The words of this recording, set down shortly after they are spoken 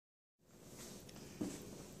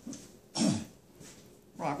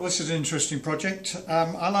Right, well, this is an interesting project.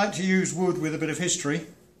 I like to use wood with a bit of history,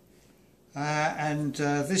 and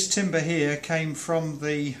this timber here came from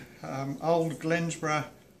the old Glensboro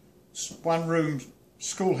one-room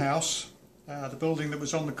schoolhouse, the building that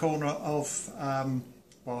was on the corner of,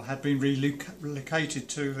 well, had been relocated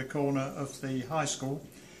to the corner of the high school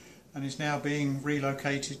and is now being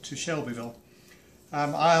relocated to Shelbyville.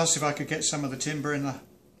 I asked if I could get some of the timber in the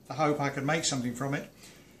hope I could make something from it.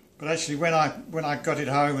 But actually, when I got it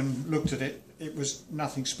home and looked at it, it was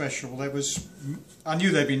nothing special. I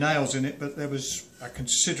knew there'd be nails in it, but there was a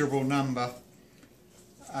considerable number,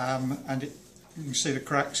 and you can see the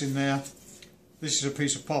cracks in there. This is a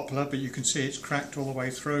piece of poplar, but you can see it's cracked all the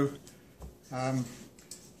way through.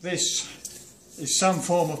 This is some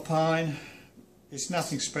form of pine. It's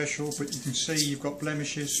nothing special, but you can see you've got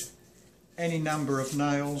blemishes, any number of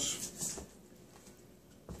nails.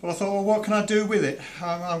 But I thought, well, what can I do with it?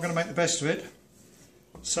 I'm going to make the best of it.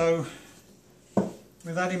 So,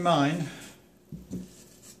 with that in mind,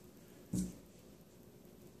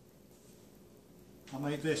 I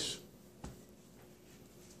made this.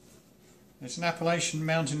 It's an Appalachian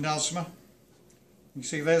Mountain Dulcimer. You can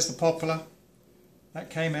see there's the poplar. That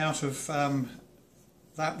came out of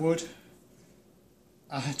that wood.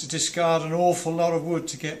 I had to discard an awful lot of wood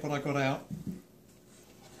to get what I got out.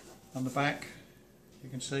 On the back, you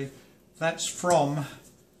can see that's from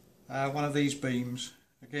one of these beams.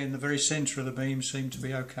 Again, the very centre of the beam seemed to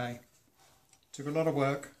be okay. Took a lot of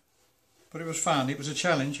work, but it was fun. It was a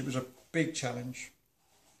challenge. It was a big challenge.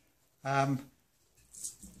 And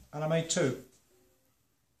I made two.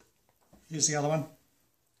 Here's the other one.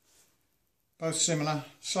 Both similar,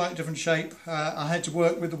 slightly different shape. I had to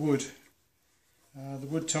work with the wood. The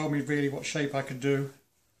wood told me really what shape I could do.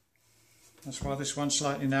 That's why this one's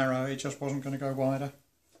slightly narrow, it just wasn't going to go wider.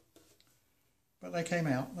 But they came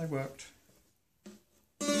out, they worked.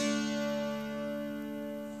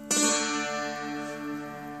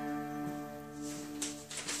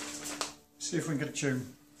 See if we can get a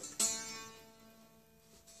tune.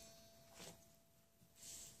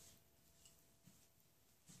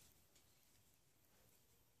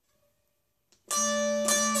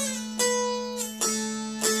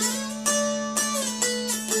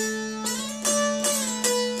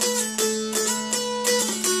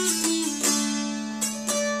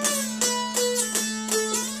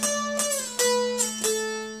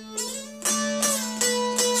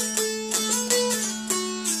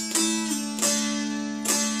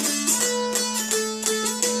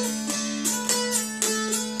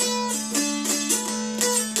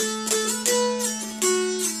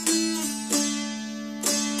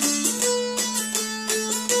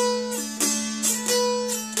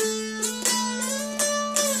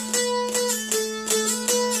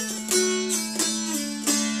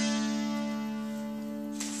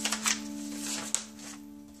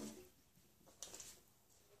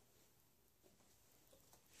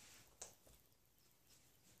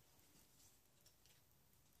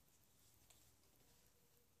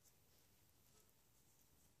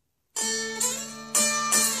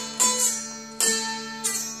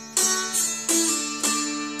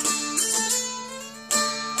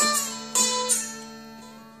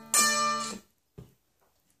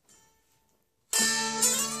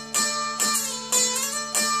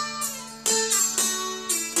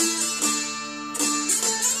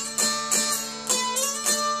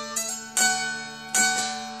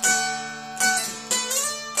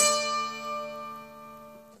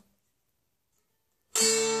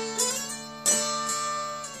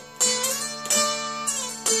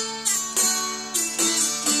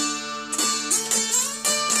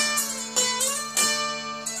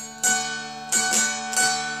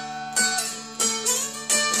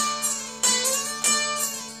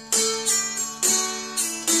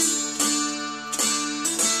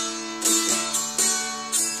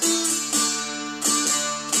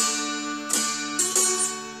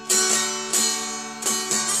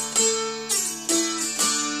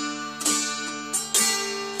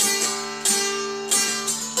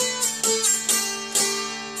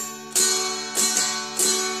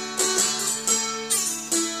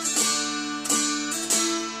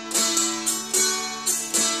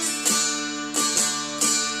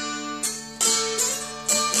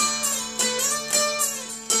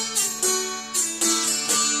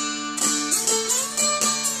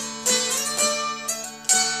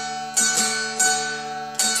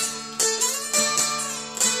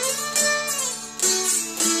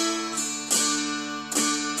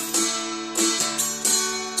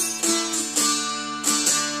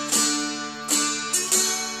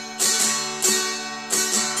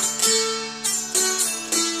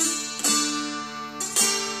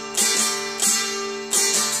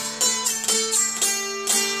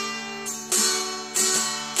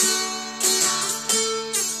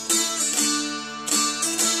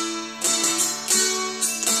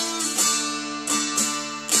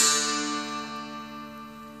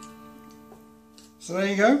 So there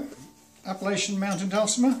you go, Appalachian Mountain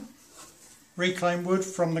Dulcimer, reclaimed wood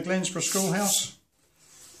from the Glensboro Schoolhouse,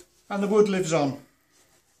 and the wood lives on.